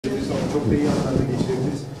çok da iyi anlarda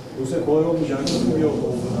geçirebiliriz. Dolayısıyla kolay olmayacağını, nasıl bir yol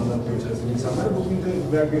olduğunu anlatmaya çalıştım insanlara. Bugünkü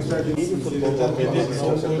gösterdiğiniz iyi bir futbol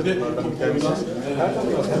medyasından bir tanesi. Her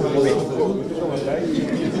zaman hemen ama belki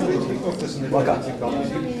bir noktasında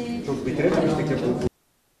çok bitirememiştik ya bu.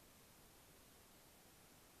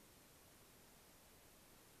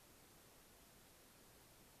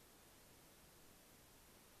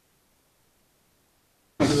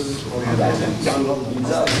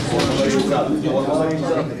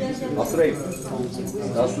 Asrayım.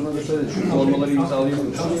 Daha sonra da söyle, şu formaları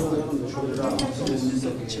imzalayalım.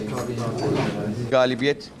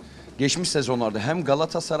 Galibiyet geçmiş sezonlarda hem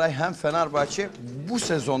Galatasaray hem Fenerbahçe, bu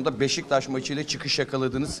sezonda Beşiktaş maçıyla çıkış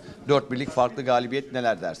yakaladınız. 4-1'lik farklı galibiyet,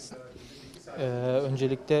 neler dersin?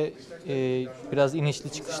 Öncelikle biraz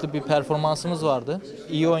inişli çıkışlı bir performansımız vardı.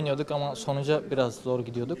 İyi oynuyorduk ama sonuca biraz zor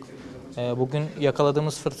gidiyorduk. Bugün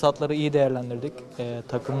yakaladığımız fırsatları iyi değerlendirdik.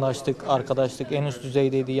 Takımlaştık, arkadaşlık en üst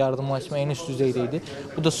düzeydeydi, yardımlaşma en üst düzeydeydi.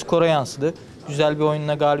 Bu da skora yansıdı. Güzel bir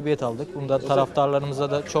oyunla galibiyet aldık. Bunda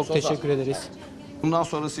taraftarlarımıza da çok teşekkür ederiz. Bundan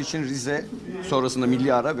sonrası için Rize, sonrasında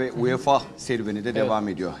milli ara ve UEFA serüveni de devam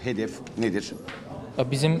ediyor. Hedef nedir?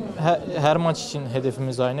 Bizim her maç için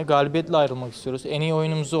hedefimiz aynı. Galibiyetle ayrılmak istiyoruz. En iyi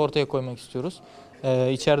oyunumuzu ortaya koymak istiyoruz.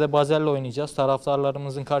 İçeride Bazel'le oynayacağız.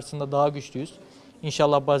 Taraftarlarımızın karşısında daha güçlüyüz.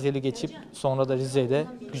 İnşallah Bazel'i geçip sonra da Rize'de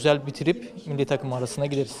güzel bitirip milli takım arasına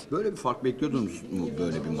gideriz. Böyle bir fark bekliyordunuz mu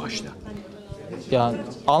böyle bir maçta? Yani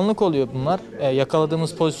anlık oluyor bunlar.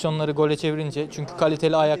 Yakaladığımız pozisyonları gole çevirince, çünkü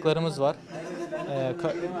kaliteli ayaklarımız var.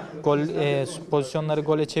 Pozisyonları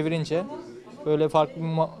gole çevirince böyle farklı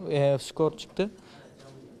bir skor çıktı.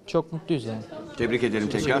 Çok mutluyuz yani. Tebrik ederim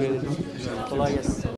tekrar. Kolay gelsin.